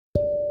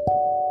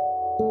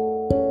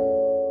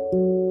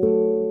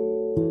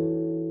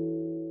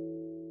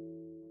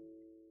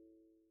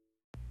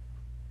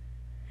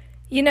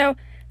You know,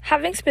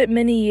 having spent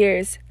many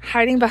years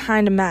hiding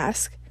behind a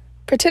mask,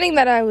 pretending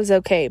that I was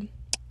okay,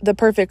 the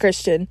perfect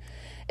Christian,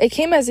 it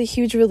came as a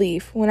huge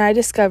relief when I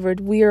discovered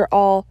we are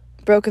all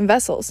broken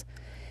vessels.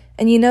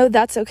 And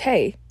that's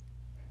okay.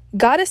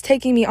 God is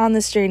taking me on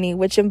this journey,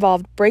 which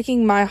involved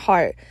breaking my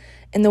heart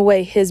in the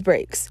way His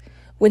breaks.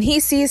 When He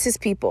sees His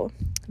people,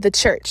 the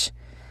church,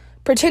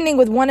 pretending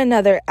with one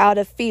another out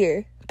of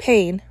fear,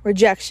 pain,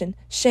 rejection,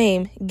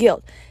 shame,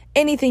 guilt,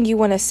 anything you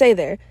want to say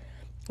there,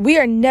 we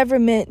are never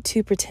meant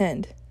to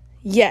pretend.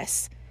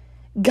 Yes,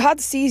 God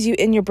sees you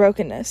in your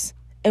brokenness.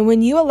 And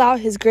when you allow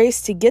His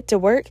grace to get to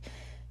work,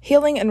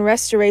 healing and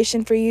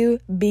restoration for you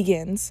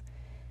begins.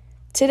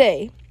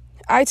 Today,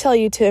 I tell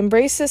you to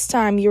embrace this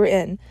time you're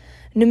in,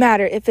 no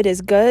matter if it is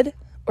good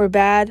or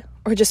bad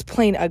or just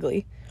plain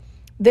ugly.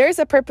 There's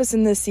a purpose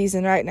in this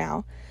season right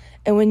now.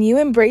 And when you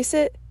embrace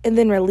it and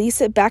then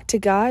release it back to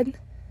God,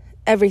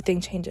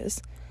 everything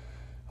changes.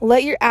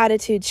 Let your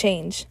attitude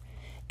change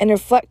and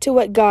reflect to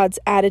what God's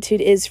attitude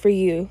is for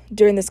you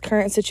during this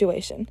current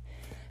situation,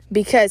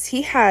 because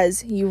He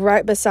has you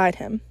right beside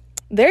Him.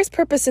 There's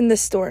purpose in this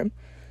storm.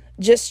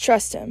 Just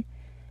trust Him.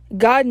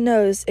 God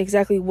knows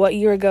exactly what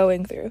you're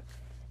going through,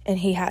 and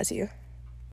He has you.